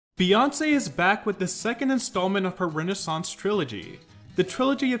Beyoncé is back with the second installment of her Renaissance trilogy. The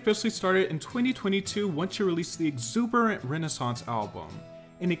trilogy officially started in 2022 once she released the exuberant Renaissance album,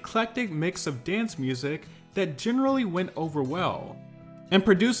 an eclectic mix of dance music that generally went over well, and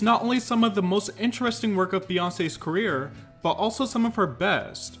produced not only some of the most interesting work of Beyoncé's career, but also some of her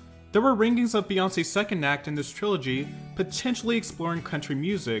best. There were ringings of Beyoncé's second act in this trilogy potentially exploring country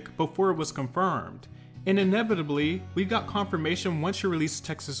music before it was confirmed. And inevitably, we got confirmation once she released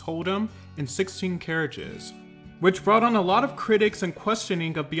Texas Hold'em and 16 Carriages, which brought on a lot of critics and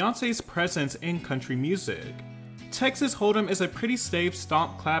questioning of Beyoncé's presence in country music. Texas Hold'em is a pretty safe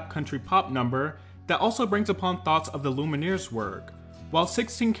stomp-clap country pop number that also brings upon thoughts of the Lumineers' work, while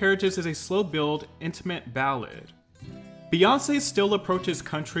 16 Carriages is a slow-build, intimate ballad. Beyoncé still approaches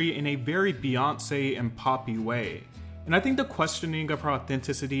country in a very Beyoncé and poppy way, and I think the questioning of her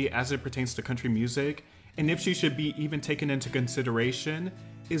authenticity as it pertains to country music, and if she should be even taken into consideration,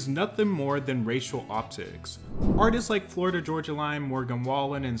 is nothing more than racial optics. Artists like Florida Georgia Line, Morgan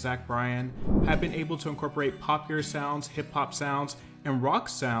Wallen, and Zach Bryan have been able to incorporate popular sounds, hip-hop sounds, and rock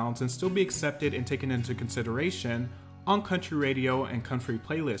sounds and still be accepted and taken into consideration on country radio and country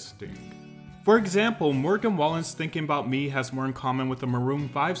playlisting. For example, Morgan Wallen's Thinking About Me has more in common with the Maroon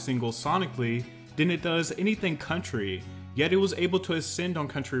 5 single sonically than it does anything country, yet it was able to ascend on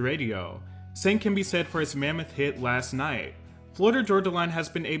country radio. Same can be said for its mammoth hit Last Night. Florida Georgia Line has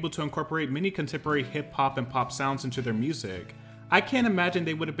been able to incorporate many contemporary hip-hop and pop sounds into their music. I can't imagine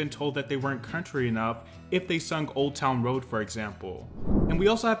they would have been told that they weren't country enough if they sung Old Town Road, for example. And we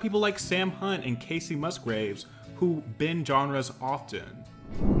also have people like Sam Hunt and Casey Musgraves who bend genres often.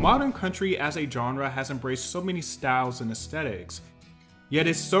 Modern country as a genre has embraced so many styles and aesthetics, yet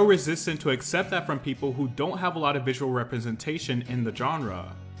is so resistant to accept that from people who don't have a lot of visual representation in the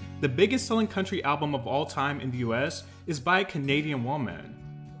genre. The biggest selling country album of all time in the US is by a Canadian woman.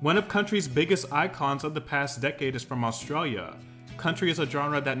 One of country's biggest icons of the past decade is from Australia. Country is a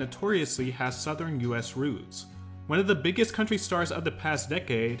genre that notoriously has southern US roots. One of the biggest country stars of the past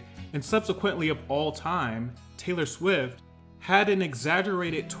decade, and subsequently of all time, Taylor Swift, had an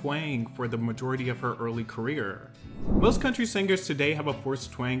exaggerated twang for the majority of her early career. Most country singers today have a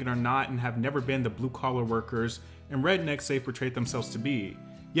forced twang and are not and have never been the blue-collar workers and rednecks they portrayed themselves to be.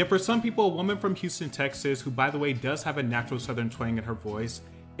 Yet for some people, a woman from Houston, Texas, who by the way does have a natural southern twang in her voice,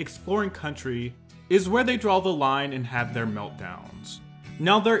 exploring country is where they draw the line and have their meltdowns.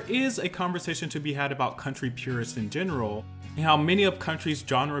 Now there is a conversation to be had about country purists in general, and how many of country's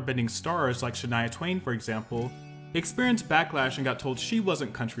genre-bending stars like Shania Twain, for example, experienced backlash and got told she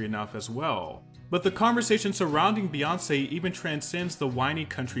wasn't country enough as well. But the conversation surrounding Beyoncé even transcends the whiny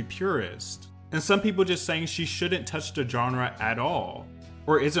country purist, and some people just saying she shouldn't touch the genre at all,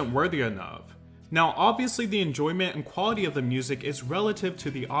 or isn't worthy enough. Now obviously the enjoyment and quality of the music is relative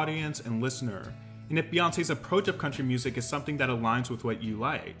to the audience and listener, and if Beyoncé's approach of country music is something that aligns with what you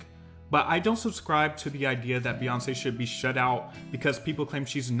like. But I don't subscribe to the idea that Beyoncé should be shut out because people claim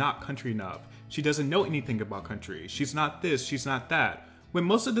she's not country enough. She doesn't know anything about country. She's not this, she's not that. When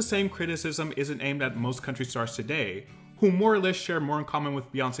most of the same criticism isn't aimed at most country stars today, who more or less share more in common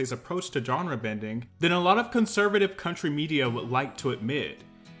with Beyoncé's approach to genre bending than a lot of conservative country media would like to admit.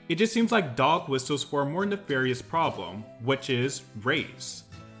 It just seems like dog whistles for a more nefarious problem, which is race.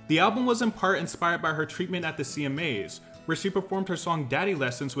 The album was in part inspired by her treatment at the CMAs, where she performed her song Daddy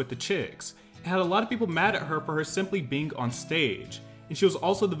Lessons with the Chicks, and had a lot of people mad at her for her simply being on stage, and she was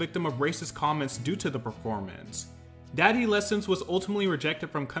also the victim of racist comments due to the performance. Daddy Lessons was ultimately rejected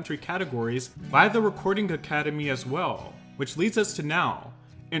from country categories by the Recording Academy as well, which leads us to now.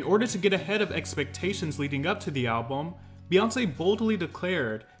 In order to get ahead of expectations leading up to the album, Beyoncé boldly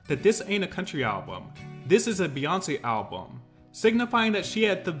declared that this ain't a country album, this is a Beyoncé album, signifying that she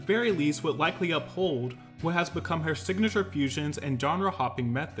at the very least would likely uphold what has become her signature fusions and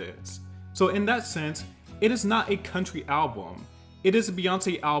genre-hopping methods. So in that sense, it is not a country album. It is a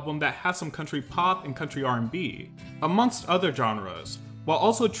Beyoncé album that has some country pop and country R&B, amongst other genres, while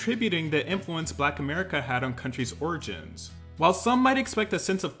also tributing the influence Black America had on country's origins. While some might expect a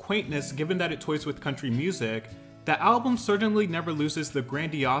sense of quaintness given that it toys with country music, the album certainly never loses the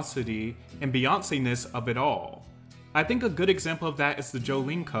grandiosity and Beyoncé-ness of it all. I think a good example of that is the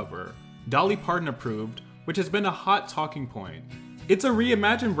Jolene cover, Dolly Parton approved, which has been a hot talking point. It's a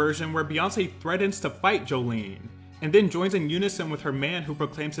reimagined version where Beyoncé threatens to fight Jolene, and then joins in unison with her man who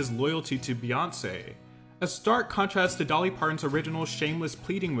proclaims his loyalty to Beyoncé. A stark contrast to Dolly Parton's original shameless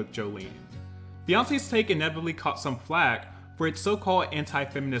pleading with Jolene. Beyoncé's take inevitably caught some flack for its so-called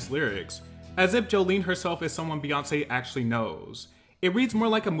anti-feminist lyrics, as if Jolene herself is someone Beyoncé actually knows. It reads more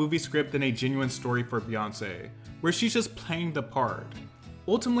like a movie script than a genuine story for Beyoncé, where she's just playing the part.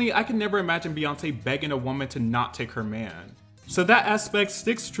 Ultimately, I can never imagine Beyoncé begging a woman to not take her man. So that aspect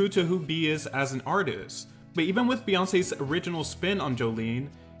sticks true to who B is as an artist. But even with Beyoncé's original spin on Jolene,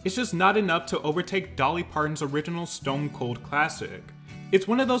 it's just not enough to overtake Dolly Parton's original Stone Cold classic. It's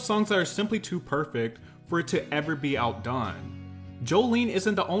one of those songs that are simply too perfect for it to ever be outdone. Jolene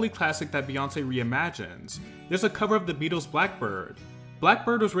isn't the only classic that Beyoncé reimagines. There's a cover of the Beatles' Blackbird.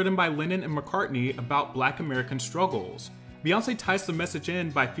 Blackbird was written by Lennon and McCartney about Black American struggles. Beyoncé ties the message in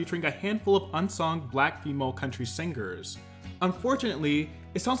by featuring a handful of unsung Black female country singers. Unfortunately,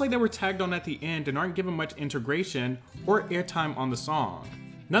 it sounds like they were tagged on at the end and aren't given much integration or airtime on the song.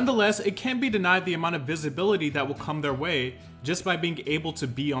 Nonetheless, it can't be denied the amount of visibility that will come their way just by being able to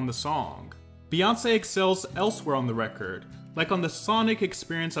be on the song. Beyoncé excels elsewhere on the record, like on the sonic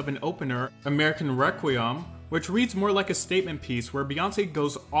experience of an opener, American Requiem, which reads more like a statement piece where Beyoncé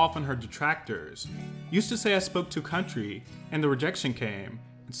goes off on her detractors. Used to say I spoke too country, and the rejection came,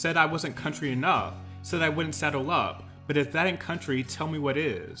 and said I wasn't country enough, said I wouldn't saddle up, but if that ain't country, tell me what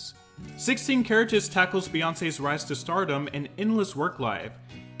is. 16 Carriages tackles Beyoncé's rise to stardom and endless work life.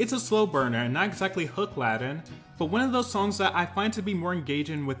 It's a slow burner and not exactly hook laden, but one of those songs that I find to be more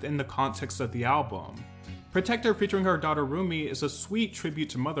engaging within the context of the album. Protector featuring her daughter Rumi is a sweet tribute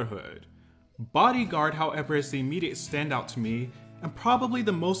to motherhood. Bodyguard, however, is the immediate standout to me and probably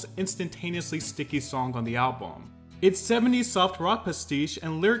the most instantaneously sticky song on the album. It's 70s soft rock pastiche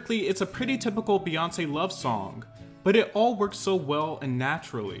and lyrically it's a pretty typical Beyoncé love song, but it all works so well and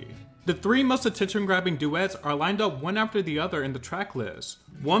naturally. The three most attention-grabbing duets are lined up one after the other in the track list.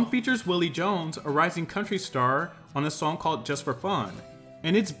 One features Willie Jones, a rising country star, on a song called Just for Fun,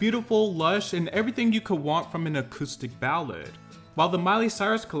 and it's beautiful, lush, and everything you could want from an acoustic ballad. While the Miley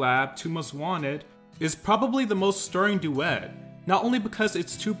Cyrus collab, Two Most Wanted, is probably the most stirring duet, not only because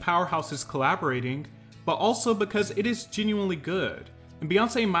it's two powerhouses collaborating, but also because it is genuinely good, and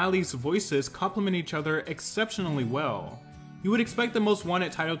Beyoncé and Miley's voices complement each other exceptionally well. You would expect the Most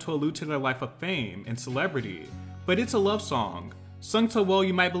Wanted title to allude to their life of fame and celebrity, but it's a love song, sung so well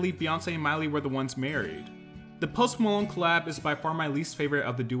you might believe Beyoncé and Miley were the ones married. The Post Malone collab is by far my least favorite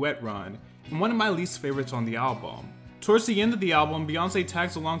of the duet run, and one of my least favorites on the album. Towards the end of the album, Beyoncé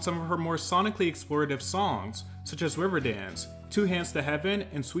tags along some of her more sonically explorative songs, such as Riverdance, Two Hands to Heaven,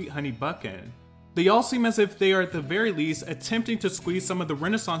 and Sweet Honey Buckin'. They all seem as if they are at the very least attempting to squeeze some of the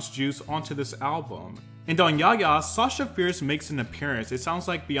Renaissance juice onto this album. And on Yaya, Sasha Fierce makes an appearance. It sounds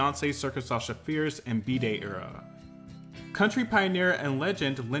like Beyoncé circa Sasha Fierce and B-Day era. Country pioneer and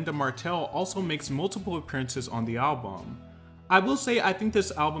legend Linda Martell also makes multiple appearances on the album. I will say I think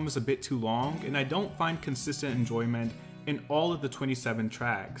this album is a bit too long and I don't find consistent enjoyment in all of the 27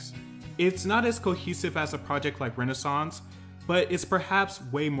 tracks. It's not as cohesive as a project like Renaissance, but it's perhaps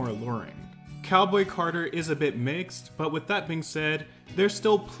way more alluring. Cowboy Carter is a bit mixed, but with that being said, there's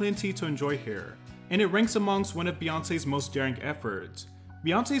still plenty to enjoy here, and it ranks amongst one of Beyoncé's most daring efforts.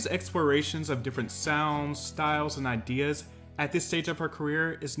 Beyoncé's explorations of different sounds, styles, and ideas at this stage of her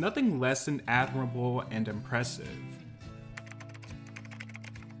career is nothing less than admirable and impressive.